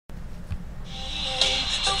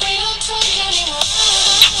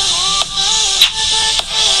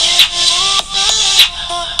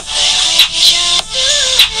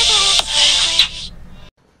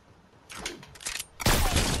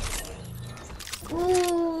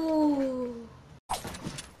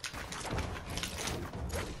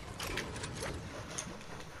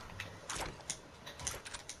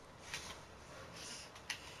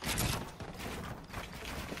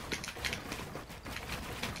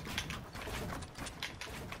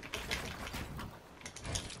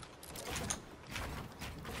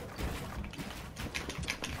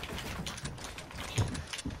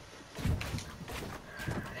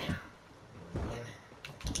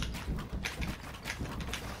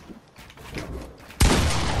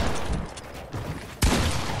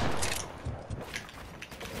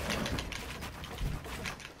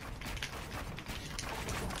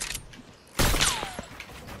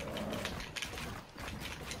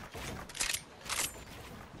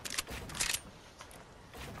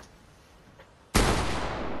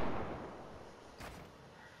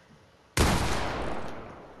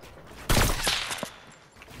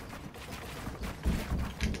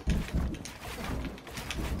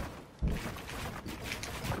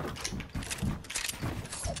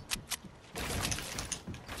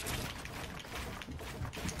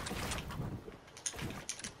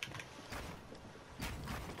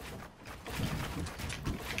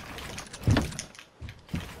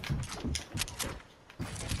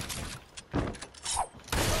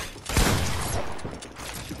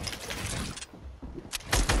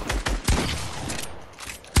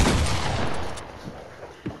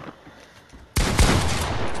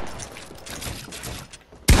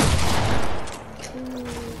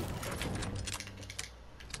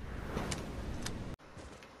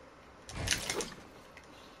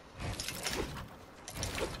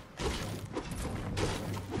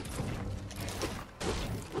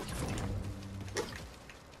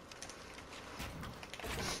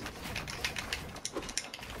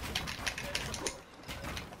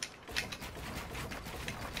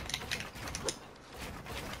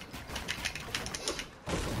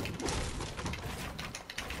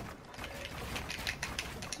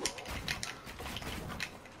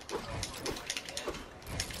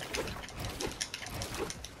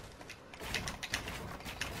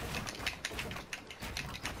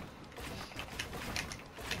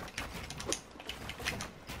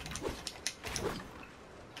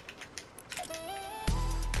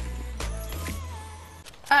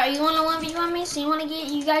Alright, you wanna 1v1 me? So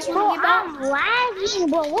you guys wanna Bro, get back? I'm lagging,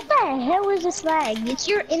 bro. What the hell is this lag? It's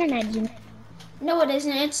your internet, you know. No, it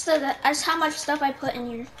isn't. It's how much stuff I put in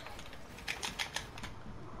here.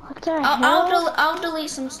 What the hell? I'll delete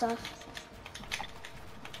some stuff.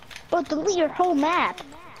 Bro, delete your whole map.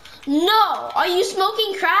 No! Are you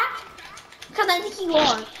smoking crack? Cause I think you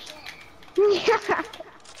are.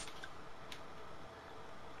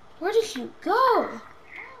 Where did you go?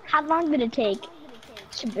 How long did it take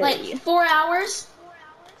to build Like you? 4 hours?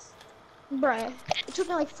 Bruh, it took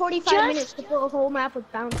me like 45 minutes to build a whole map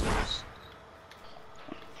with bouncers.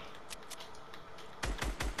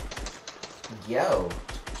 Yo.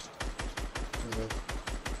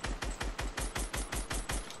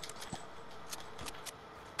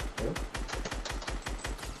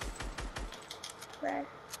 Bruh.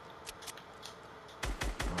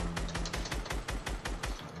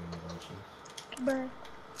 Bruh.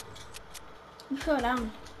 You fell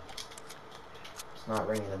down. It's not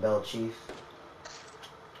ringing the bell, Chief.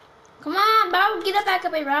 Come on, bro. Get up back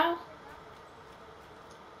up, bro.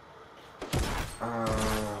 I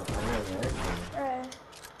know that. Bruh.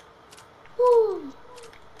 Woo.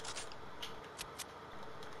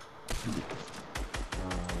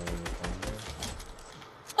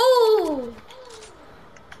 Ooh.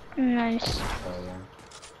 Nice. Oh,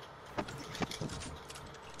 yeah.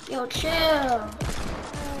 Yo, chill.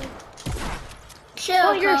 Chill,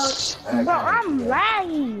 Oh, you're coach. bro, I'm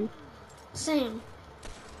lagging. Same.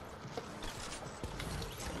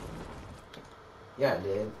 Yeah, it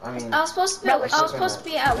did. I mean, I was supposed to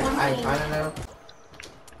be at one I thing. don't know.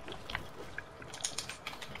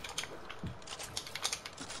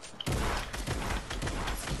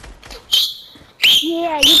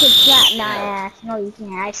 Yeah, you can slap my ass. No, you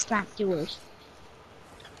can't. I slapped yours.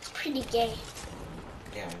 It's pretty gay.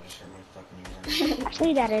 Yeah, I just hurt my fucking ears.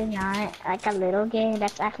 Actually, that is not like a little game.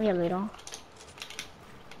 That's actually a little.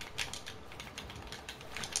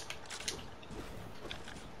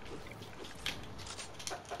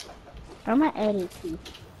 Where am I editing to?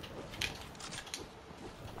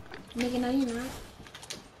 Nigga, no, you're not.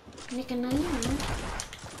 Nigga, no, you're not.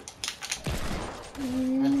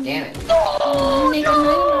 God damn it. Nigga, no, you're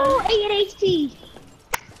not. ADHD.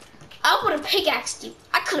 I would have pickaxed you.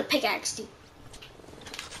 I could have pickaxed you.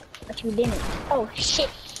 But you didn't. Oh shit.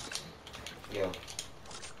 Yo.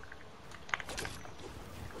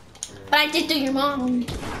 But I did do your mom.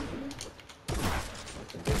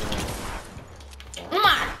 Oh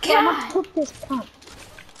my Yeah, I'm gonna god. cook this pump.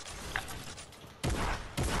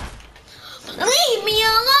 Leave me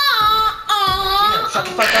alone. Shut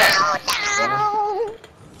the fuck up. No.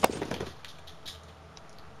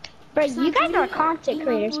 Bro, you guys are content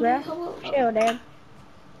creators, bro. Chill, dude.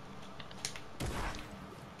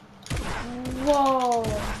 Whoa.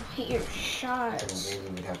 Hit your I shots. think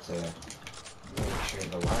maybe we'd have to make sure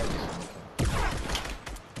the light is okay.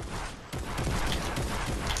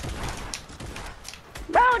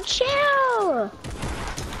 Bro, chill.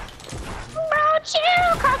 Bro,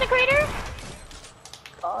 chill, content creator.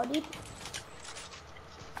 Oh, dude.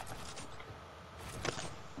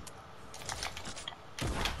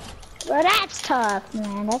 Bro, that's tough,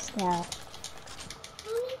 man. That's tough.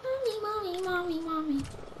 Mommy.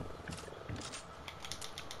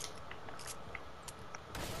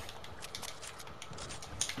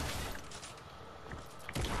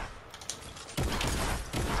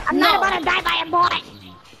 I'm not about to die by a boy.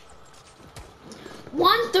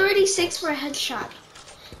 136 for a headshot.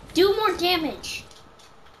 Do more damage.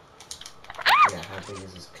 Yeah, how big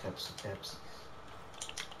is this cups?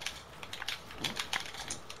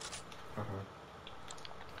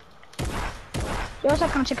 You also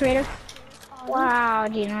content creator? Wow,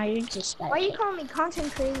 Gino, you just like. Why you calling me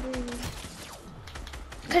content creator?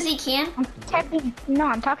 Cause he can. I'm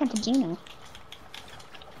talking to Gino.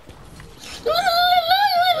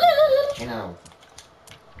 You know.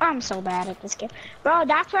 I'm so bad at this game. Bro,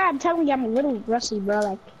 that's why I'm telling you I'm a little rusty, bro.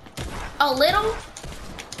 Like, A little?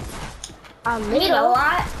 a You mean a little.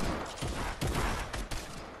 lot?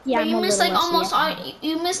 Yeah, But I'm you a missed little like rusty, almost yeah. all.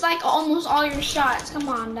 You missed like almost all your shots. Come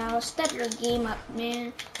on now, step your game up,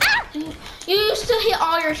 man. You used to hit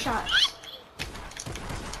all your shots.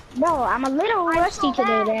 Bro, I'm a little rusty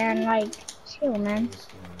today, man. Like, chill, man.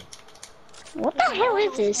 What the hell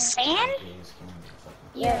is this? Sand?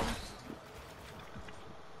 Yeah.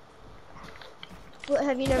 What,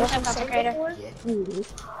 have you never What's seen up, sand content before? Yeah.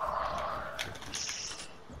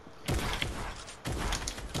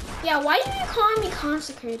 Yeah. Why are you calling me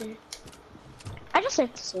consecrator? I just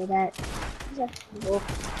have to say that.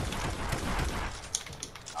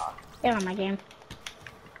 Get on my game.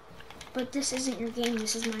 But this isn't your game.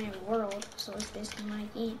 This is my world. So it's basically my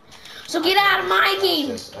game. So get out of my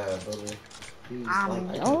game.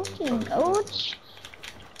 I'm joking, coach.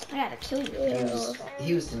 I gotta kill you.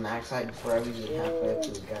 He was the max height before I was even halfway up to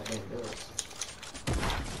his goddamn build.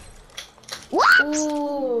 What?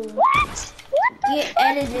 Ooh. What? What the Get fuck?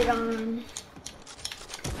 edited on.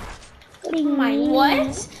 What do you Oh my, mean?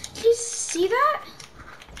 what? Did you see that?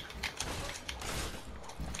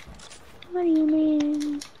 What do you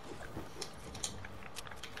mean?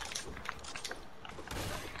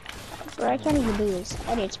 Bro, I can't even do this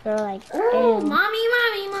edits, bro. Like, Oh, damn. mommy.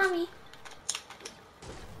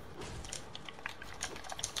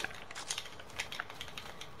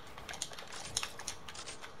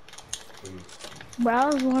 Bro, I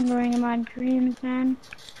was wondering in my dreams, man.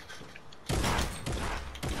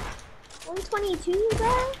 122,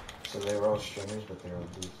 bro? So they were all streamers, but they're all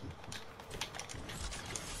goofy.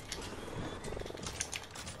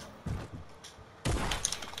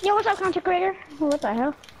 Yo, what's up, content creator? What the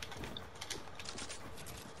hell?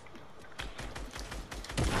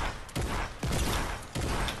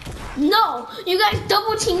 No, you guys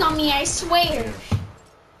double teamed on me, I swear.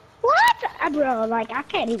 What? Bro, like, I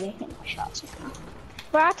can't even hit my shots now.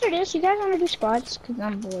 Bro, after this, you guys want to do squads? Because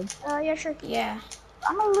I'm bored. Yeah, sure. Yeah.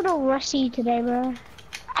 I'm a little rusty today, bro.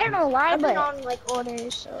 I don't know why, I've been but on like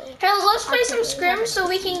orders, so. Hey, let's play some scrims so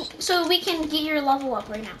we can get your level up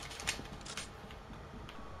right now.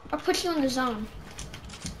 I'll put you in the zone.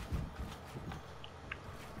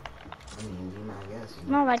 I mean, you might guess.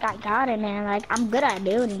 no, like, I got it, man. Like, I'm good at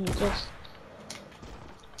building. It's just,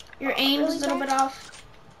 Your aim's a little bit off.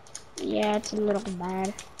 yeah, it's a little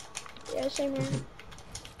bad. Yeah, same here.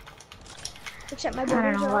 Except my I don't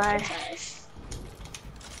brothers know are why. also trash.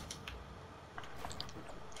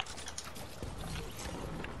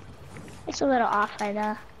 It's a little off right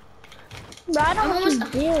now. Bro, I don't know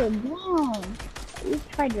what you did. No. You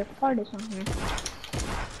tried your hardest on here.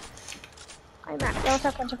 I'm at. Yo, what's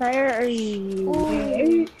up, content creator? Are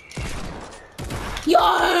you?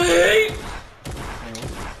 Yay!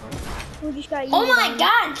 We just got Oh used my on.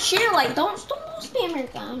 god, chill, like, don't spam your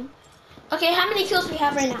gun. Okay, how many kills we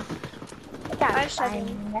have right now? That's I have 7.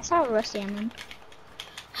 fine. That's how rusty I'm in.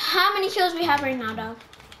 How many kills we have right now, dog?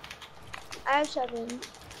 I have 7.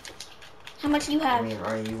 How much do you I have? mean,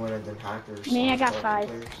 are you one of them hackers? Me, I got Soccer 5.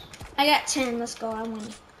 players? I got 10, let's go, I win.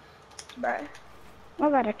 Bruh. What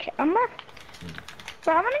about a kid? I'm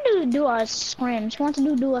gonna do duo scrims. Who wants to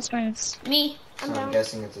do duo scrims? Me. So I'm I'm down.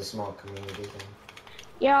 guessing it's a small community thing.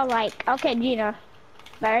 Yo, like, okay, Gina.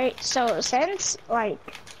 Alright, so since, like,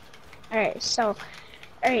 alright, so,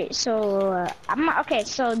 okay,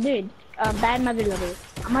 so, dude, bad mother lover.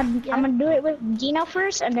 I'm gonna do it with Gino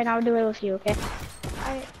first, and then I'll do it with you, okay?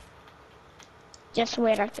 I. Just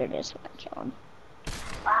wait after this one, kill him.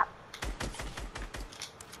 Ah.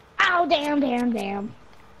 Ow, damn.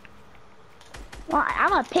 Well,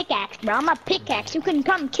 I'm a pickaxe, bro. I'm a pickaxe. You can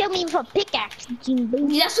come kill me with a pickaxe, Gene Boo.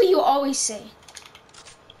 That's what you always say.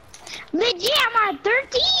 Legit, I'm at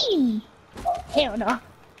 13! Hell no.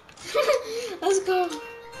 Let's go.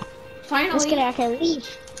 Finally. Let's get out of here.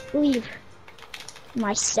 Leave.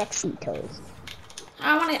 My sexy toes.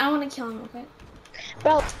 I wanna kill him, okay?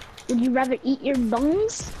 Bro, would you rather eat your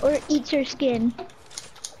bones or eat your skin?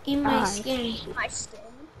 Eat my Ah, skin. My skin.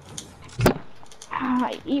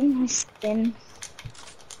 Ah, eat my skin.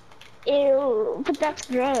 Ew, but that's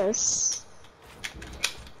gross.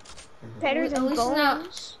 Better At than least not-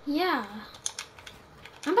 bones. Yeah.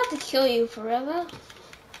 I'm about to kill you forever.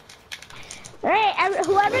 Alright,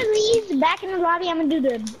 whoever leaves back in the lobby, I'm gonna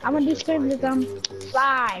do scrims with them.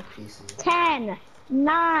 5, 10,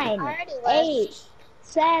 9, I already 8, left.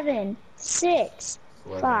 7, 6,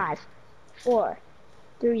 5, 4,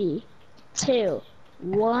 3, 2,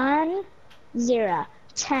 1, 0,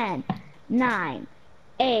 10, 9,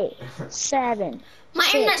 8, 7, My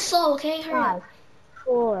internet's slow, okay? Hurry 5, up.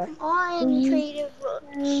 4, On 3, creative.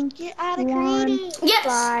 2, Get out of 1, creative. Yes!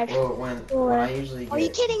 5. Well, when I usually get Are you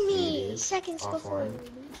kidding me? muted Seconds before. offline,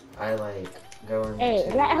 I like go into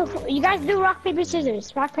Hey, you guys do rock, paper,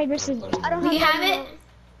 scissors. Rock, paper, scissors. I don't We have have that it?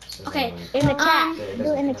 So Okay. then, In the Um, chat. it Do it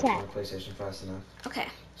doesn't in the connect chat. to my PlayStation fast enough, Okay.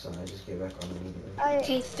 so I just get back on immediately.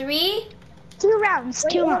 Okay, 3, 2 rounds,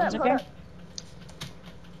 Wait, 2 hold rounds, up, okay? hold up.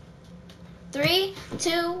 3, 2,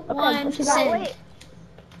 Okay, 1, what you got? send. Wait.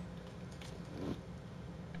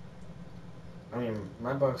 I mean,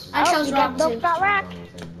 my box is. I chose you rock got too. dope, got rack.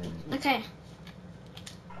 Okay.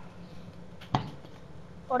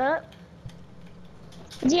 Hold up.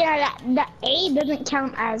 Yeah, the A doesn't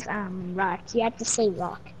count as rock. You have to say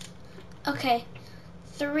rock. Okay.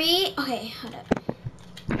 3, okay, hold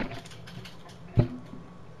up.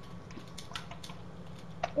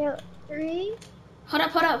 Yeah, 3. Hold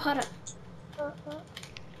up.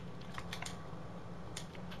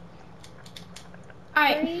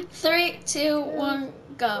 Alright, 3, 2, 1,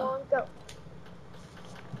 go. Go.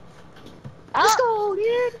 Oh, Let's go,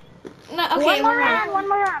 dude. No, okay,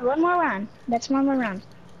 one more round. That's one more round.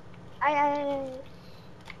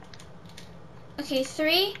 Okay,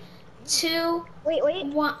 3, 2, Wait,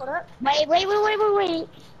 1. hold up. Wait.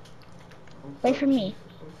 Wait for me.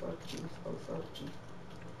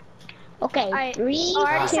 Okay, Alright, 3, I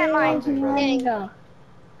already sent mine. 2, 1, go.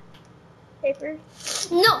 Paper.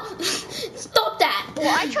 No! Stop that!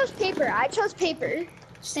 Well, I chose paper.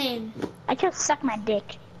 Same. I just suck my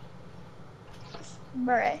dick.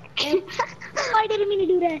 Bruh. I didn't mean to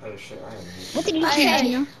do that. Oh shit, I am. What did you Okay. say,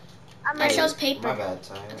 Gino? I'm I ready. chose paper. My bad,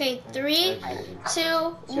 Ty. Okay, I 3, muted. 2,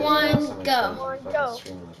 Last 1, time I go. played, you fucking Go.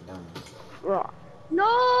 screamed like a dumbass. Raw.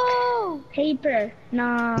 No! Paper.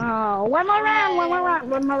 No. One more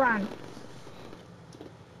round.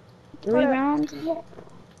 3 Hold up. rounds? Yeah.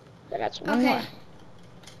 That's one more. Okay.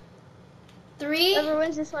 3, Whoever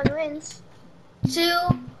wins this one wins. 2,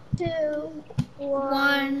 2, 1.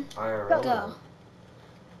 1, IRL. go.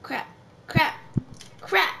 Crap.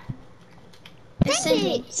 It's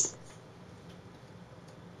sending. Thanks.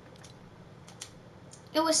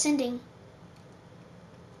 It was sending.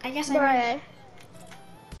 I guess I Bruh.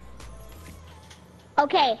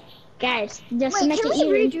 Okay, guys, just to Wait, make can it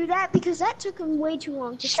we even. redo that? Because that took him way too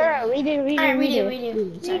long to Sure, say. we do. Alright,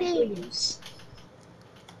 redo. Sorry. Redos.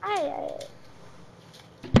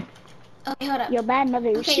 Okay, hold up. Your bad mother.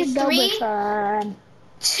 You Okay, should go 3, with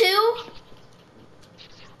 2,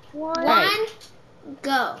 1. 1,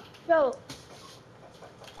 go. Go.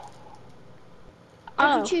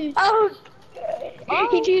 Oh. What'd you choose? Oh. Oh.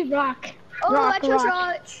 He chose rock. Oh, rock, I chose rock.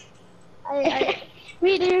 rock. I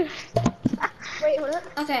We do. wait, hold up.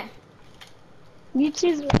 Okay. You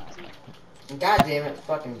choose rock. God damn it,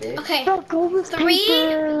 fucking bitch. Okay. Bro, go with 3,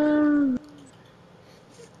 paper.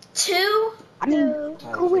 2, I mean, 2,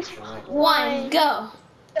 Ty, go with. fix your mic. 1, go.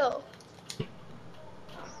 go.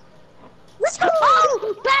 Let's go!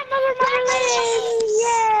 Oh, bad mother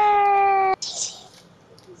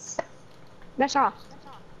wins! Yeah. That's all.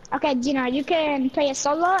 Okay, Gina, you can play a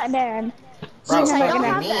solo and then. Bro, Since I Gina, don't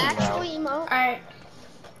fucking have the mean, actual bro. emote. Alright.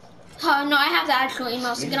 Oh, no, I have the actual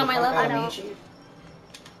email, so You get on my the fuck level. out of me, Chief?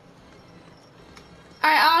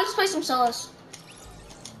 Alright, I'll just play some solos.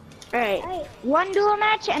 Alright, Alright. one duel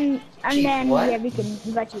match and Chief, then what? yeah, we can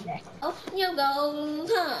invite you there. Open your golden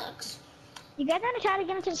hooks. You guys wanna try to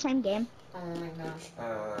get into the same game? Oh my gosh.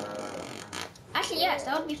 Actually, yes,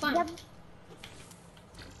 that would be fun. Yep.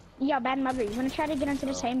 Yeah, bad mother. You wanna try to get into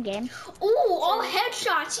the same game? Ooh, all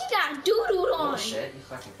headshots. He got doo-dooed on. Bullshit, you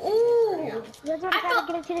fucking. Ooh. You guys wanna I try felt-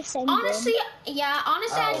 to get into the same Honestly, game? yeah,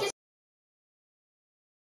 honestly, I Oh. just